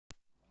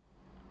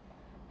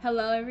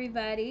Hello,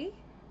 everybody.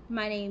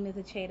 My name is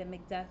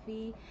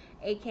AhjahtaMcDuffie,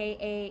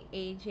 aka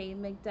AJ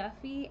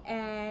McDuffie,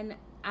 and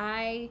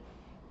I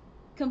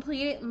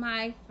completed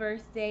my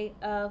first day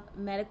of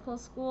medical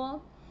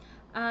school.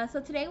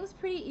 So today was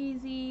pretty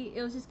easy.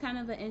 It was just kind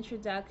of an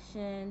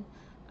introduction,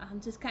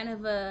 just kind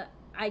of a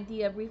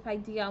brief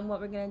idea on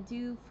what we're gonna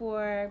do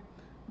for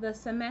the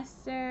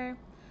semester.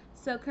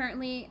 So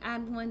currently,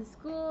 I'm going to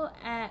school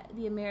at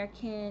the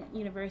American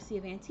University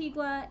of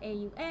Antigua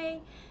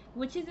 (AUA),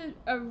 which is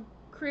a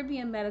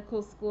Caribbean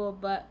medical school.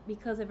 But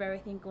because of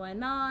everything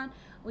going on,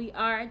 we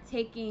are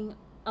taking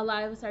a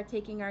lot of us are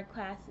taking our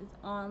classes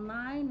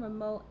online,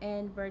 remote,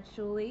 and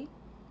virtually.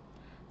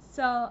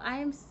 So I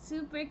am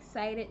super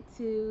excited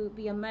to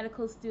be a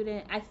medical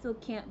student. I still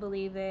can't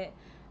believe it.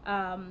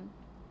 Um,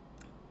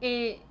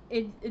 it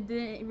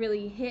didn't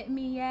really hit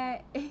me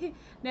yet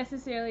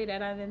necessarily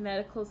that I'm in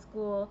medical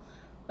school,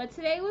 but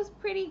today was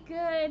pretty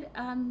good.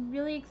 I'm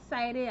really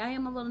excited. I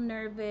am a little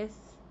nervous,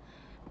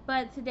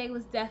 but today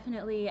was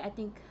definitely, I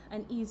think,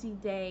 an easy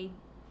day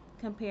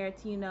compared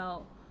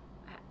to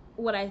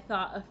what I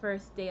thought a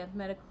first day of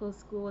medical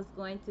school was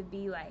going to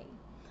be like.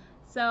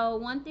 So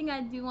one thing I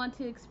do want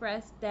to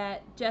express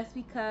that just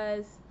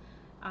because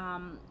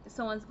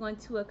someone's going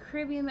to a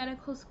Caribbean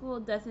medical school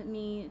doesn't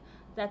mean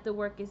that the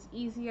work is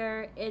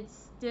easier.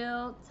 It's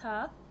still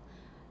tough.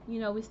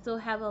 We still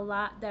have a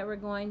lot that we're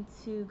going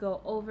to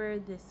go over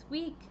this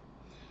week.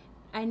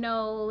 I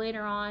know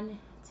later on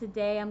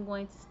today I'm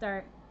going to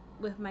start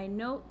with my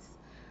notes.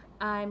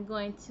 I'm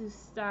going to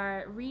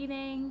start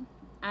reading.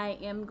 I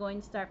am going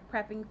to start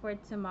prepping for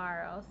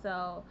tomorrow.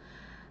 So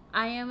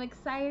I am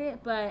excited,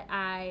 but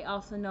I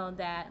also know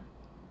that,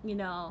 you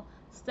know,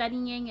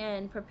 studying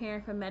and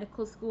preparing for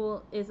medical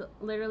school is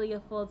literally a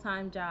full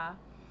time job.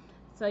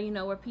 So,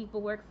 where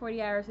people work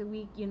 40 hours a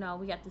week, we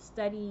have to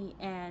study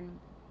and,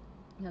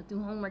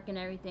 do homework and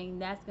everything.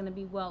 That's going to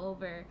be well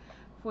over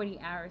 40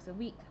 hours a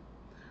week.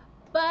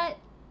 But,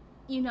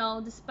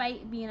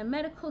 despite being a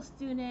medical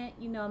student,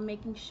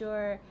 making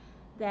sure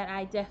that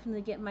I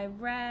definitely get my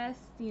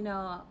rest,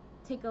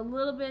 take a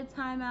little bit of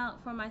time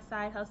out for my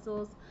side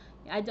hustles.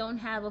 I don't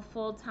have a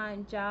full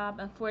time job.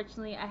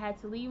 Unfortunately, I had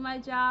to leave my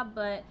job,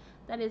 but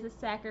that is a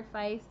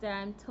sacrifice that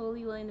I'm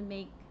totally willing to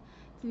make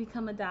to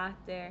become a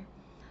doctor.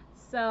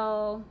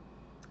 So,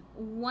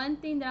 one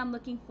thing that I'm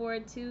looking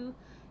forward to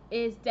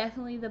is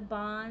definitely the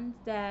bonds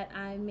that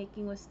I'm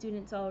making with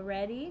students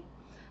already.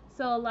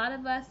 So a lot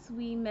of us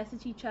we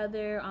message each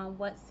other on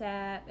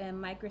WhatsApp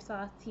and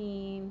Microsoft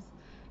Teams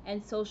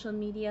and social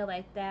media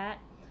like that.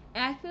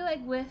 And I feel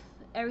like with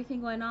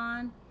everything going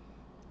on,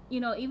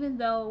 even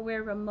though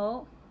we're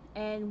remote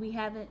and we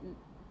haven't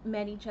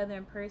met each other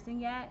in person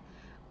yet,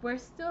 we're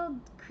still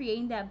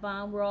creating that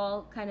bond. We're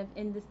all kind of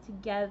in this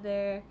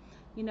together.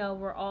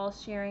 We're all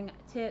sharing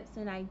tips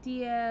and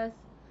ideas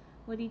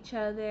with each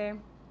other.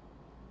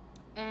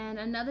 And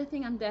another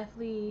thing I'm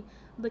definitely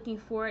looking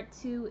forward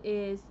to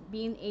is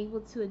being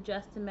able to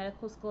adjust to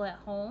medical school at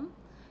home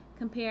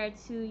compared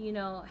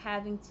to,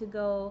 having to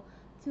go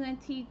to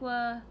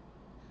Antigua.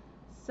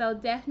 So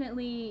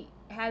definitely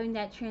having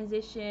that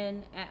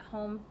transition at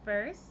home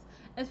first,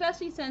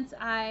 especially since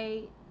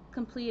I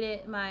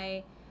completed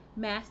my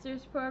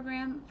master's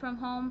program from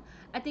home.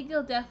 I think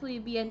it'll definitely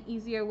be an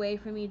easier way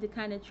for me to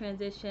kind of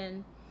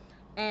transition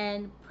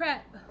and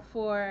prep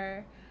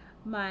for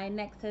my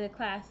next set of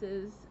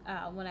classes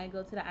when I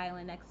go to the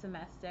island next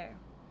semester.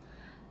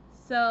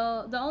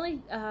 So the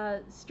only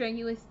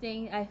strenuous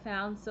thing I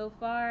found so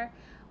far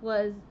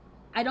was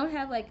I don't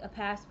have like a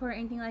passport or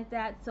anything like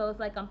that. So it's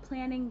like I'm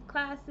planning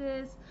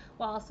classes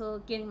while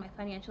also getting my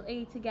financial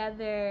aid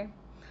together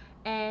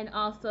and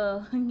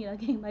also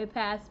getting my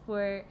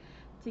passport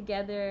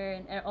together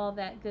and all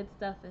that good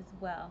stuff as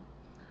well.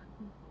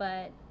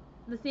 But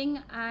the thing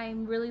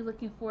I'm really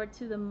looking forward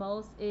to the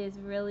most is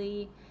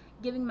really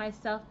giving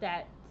myself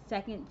that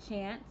second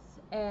chance.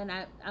 And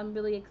I'm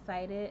really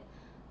excited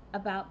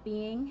about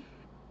being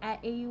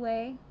at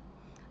AUA.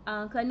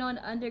 Because I know in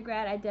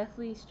undergrad I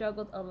definitely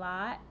struggled a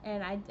lot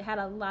and I had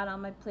a lot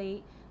on my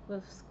plate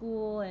with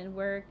school and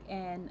work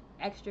and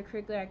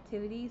extracurricular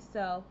activities.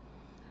 So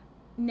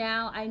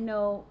now I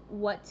know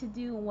what to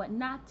do and what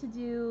not to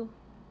do.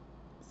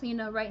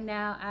 So, right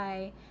now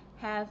I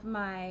have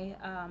my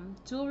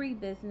jewelry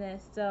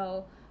business.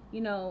 So,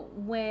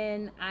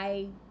 when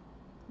I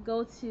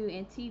go to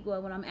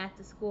Antigua, when I'm at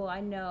the school, I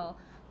know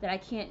that I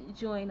can't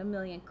join a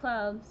million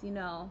clubs.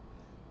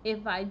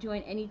 If I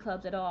join any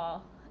clubs at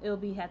all, it'll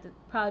be have to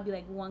probably be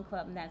like one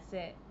club and that's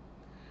it.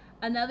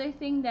 Another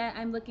thing that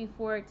I'm looking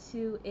forward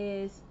to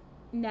is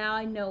now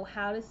I know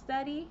how to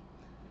study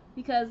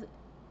because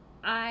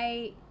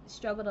I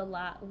struggled a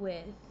lot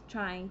with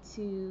trying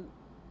to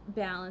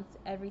balance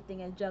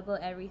everything and juggle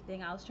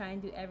everything. I was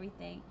trying to do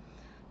everything.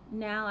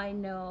 Now I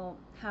know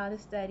how to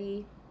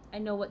study. I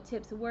know what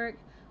tips work,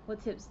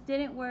 what tips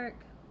didn't work.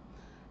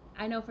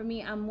 I know for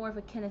me, I'm more of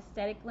a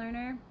kinesthetic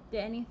learner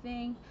than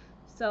anything.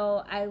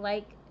 So I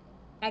like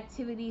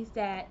activities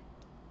that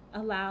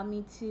allow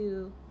me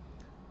to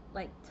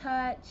like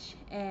touch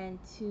and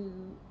to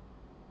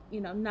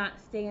not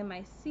stay in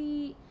my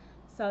seat.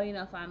 So,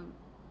 if I'm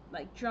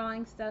like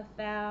drawing stuff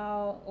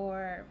out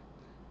or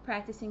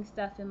practicing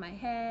stuff in my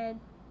head,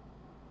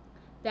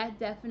 that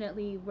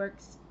definitely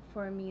works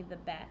for me the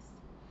best.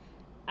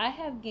 I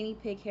have guinea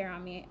pig hair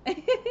on me.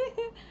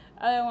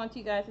 I don't want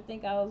you guys to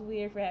think I was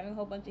weird for having a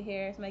whole bunch of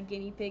hair. It's my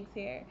guinea pig's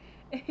hair.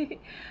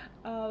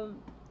 um,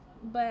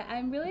 but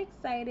I'm really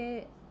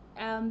excited.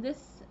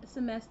 This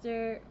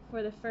semester,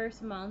 for the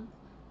first month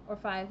or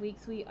 5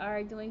 weeks, we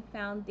are doing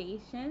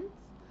foundations.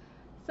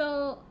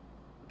 So,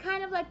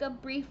 kind of like a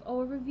brief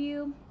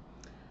overview,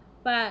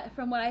 but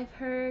from what I've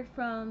heard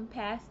from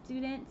past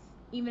students,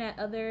 even at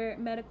other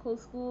medical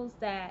schools,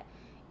 that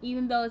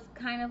even though it's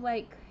kind of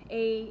like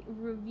a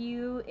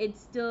review, it's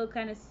still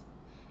kind of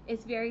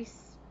it's very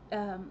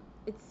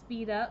it's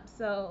speed up,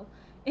 so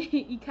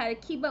you kind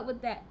of keep up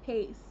with that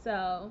pace.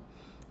 So,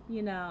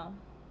 you know,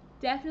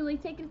 definitely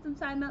taking some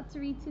time out to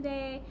read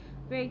today.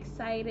 Very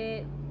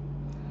excited,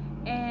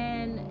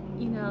 and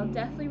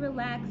definitely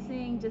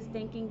relaxing, just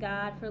thanking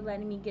God for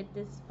letting me get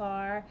this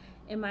far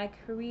in my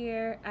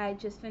career. I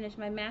just finished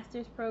my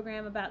master's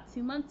program about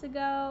 2 months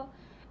ago,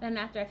 and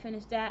after I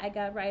finished that, I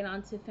got right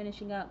on to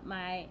finishing up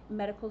my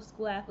medical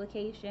school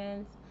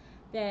applications.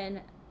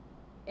 Then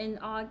in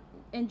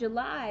in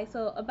July,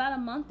 so about a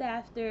month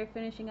after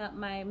finishing up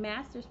my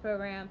master's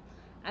program,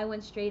 I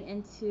went straight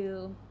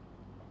into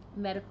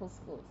medical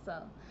school.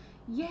 So,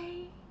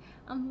 yay!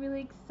 I'm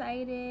really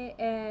excited,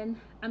 and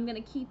I'm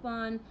gonna keep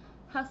on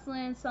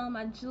hustling, selling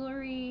my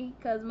jewelry,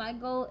 because my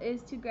goal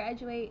is to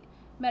graduate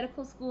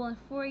medical school in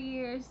 4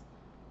 years,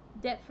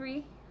 debt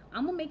free.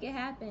 I'm gonna make it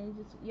happen.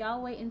 Just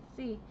y'all wait and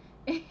see.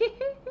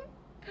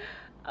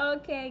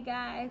 Okay,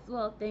 guys.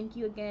 Well, thank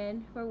you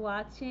again for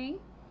watching,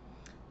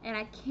 and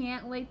I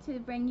can't wait to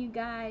bring you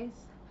guys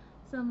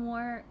some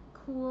more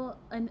cool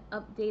and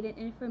updated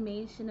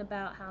information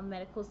about how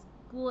medical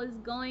school is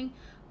going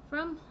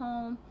from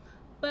home.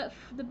 But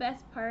the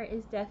best part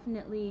is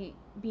definitely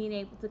being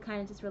able to kind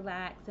of just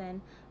relax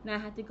and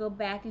not have to go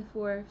back and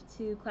forth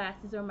to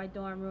classes or my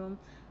dorm room.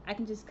 I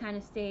can just kind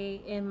of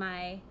stay in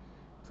my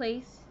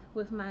place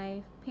with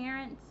my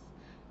parents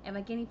and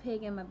my guinea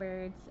pig and my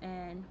birds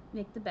and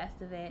make the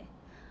best of it.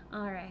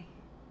 All right.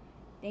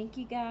 Thank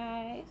you,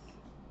 guys.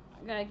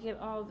 I gotta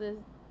get all this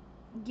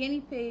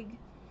guinea pig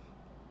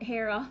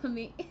hair off of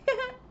me.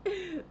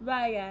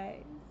 Bye,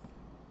 guys.